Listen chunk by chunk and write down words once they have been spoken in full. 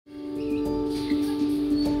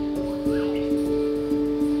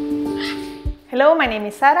Hello, my name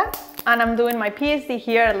is Sara and I'm doing my PhD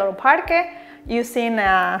here at Loro Parque using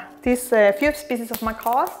these few species of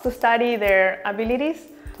macaws to study their abilities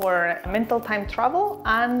for mental time travel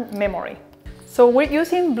and memory. So we're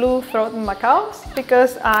using blue-throated macaws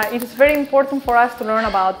because it is very important for us to learn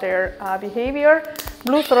about their behavior.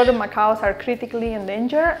 Blue-throated macaws are critically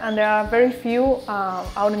endangered and there are very few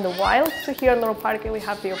out in the wild. So here at Loro Parque we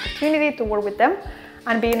have the opportunity to work with them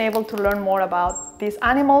and being able to learn more about these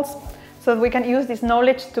animals so that we can use this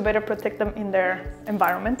knowledge to better protect them in their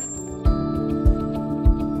environment.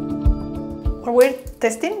 What we're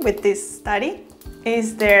testing with this study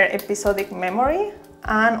is their episodic memory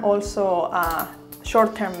and also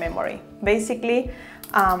short-term memory. Basically,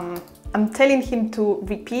 I'm telling him to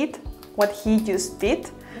repeat what he just did.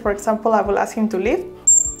 For example, I will ask him to lift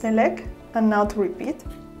the leg and now to repeat.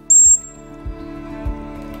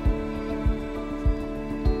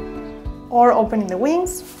 Or opening the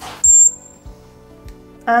wings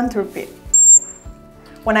and to repeat.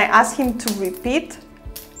 When I ask him to repeat,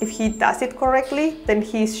 if he does it correctly, then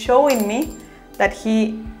he's showing me that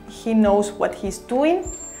he knows what he's doing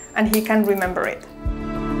and he can remember it.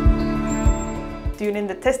 During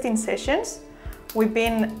the testing sessions, we've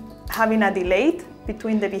been having a delay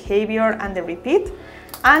between the behavior and the repeat,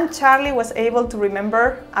 and Charlie was able to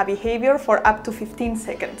remember a behavior for up to 15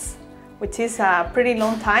 seconds, which is a pretty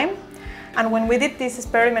long time. And when we did this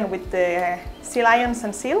experiment with the sea lions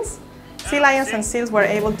and seals were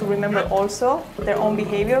able to remember also their own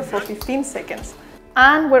behavior for 15 seconds.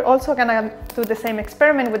 And we're also gonna do the same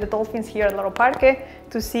experiment with the dolphins here at Loro Parque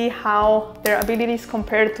to see how their abilities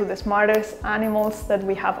compare to the smartest animals that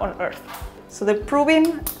we have on Earth. So they're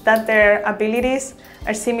proving that their abilities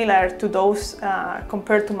are similar to those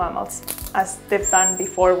compared to mammals, as they've done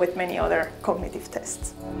before with many other cognitive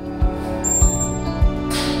tests.